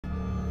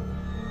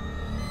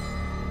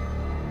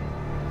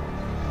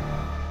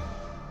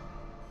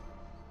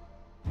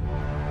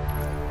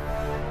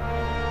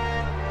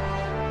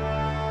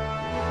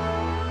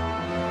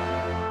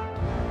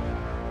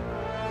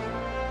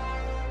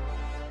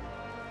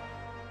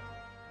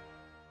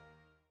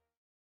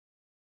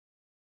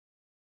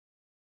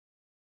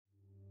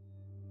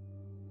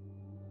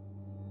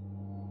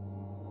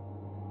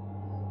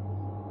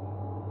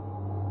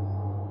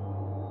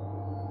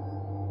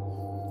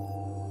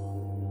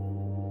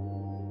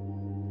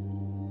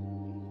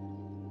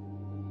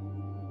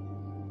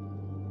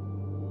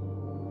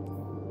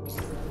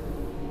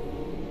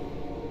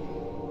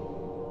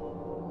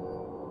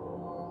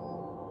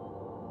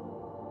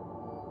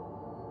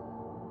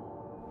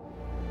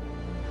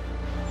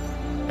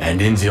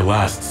And in the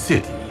last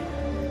city,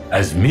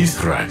 as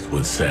Mithrax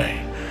would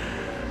say,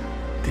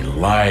 the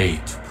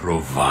light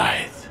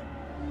provides.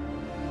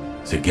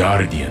 The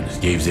Guardians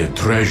gave their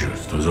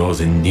treasures to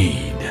those in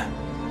need.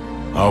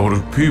 Our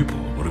people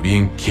were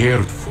being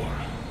cared for.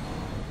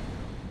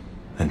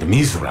 And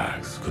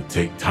Mithrax could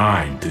take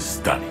time to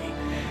study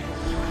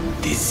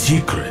the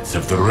secrets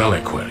of the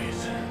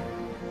reliquaries.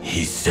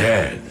 He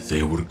said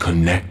they were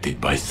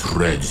connected by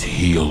threads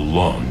he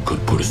alone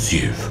could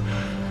perceive,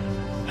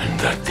 and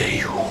that they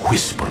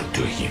whispered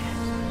to him.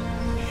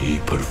 He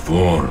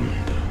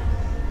performed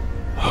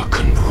a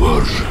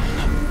conversion.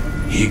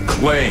 He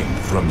claimed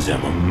from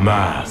them a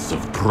mass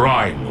of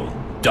primal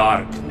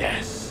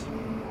darkness.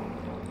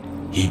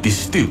 He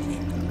distilled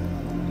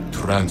it,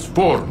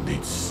 transformed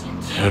its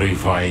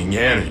terrifying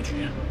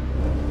energy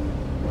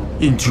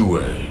into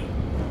a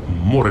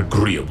more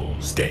agreeable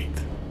state.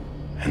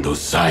 And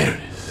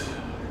Osiris,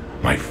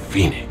 my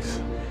phoenix,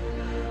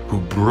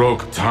 who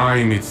broke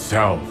time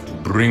itself to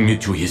bring me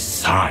to his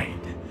side,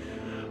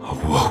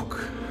 awoke.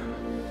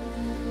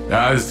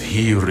 As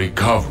he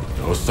recovered,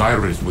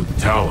 Osiris would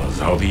tell us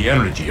how the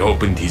energy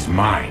opened his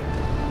mind.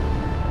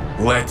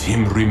 Let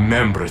him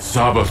remember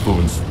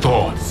Savathun's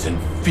thoughts and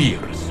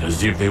fears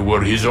as if they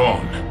were his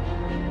own.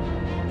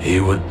 He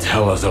would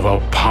tell us of a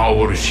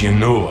power she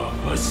knew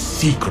of, a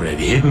secret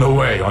hidden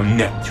away on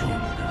Neptune.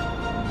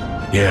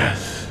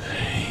 Yes,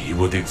 he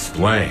would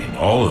explain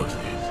all of this.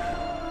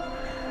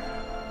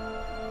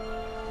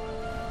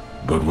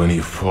 But when he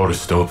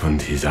first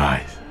opened his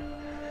eyes,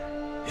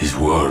 his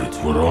words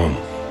were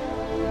only,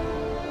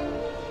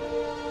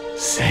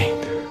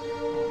 "Saint,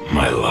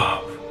 my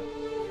love."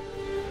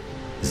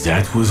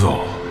 That was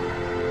all.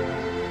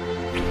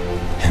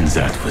 And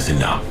that was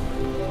enough.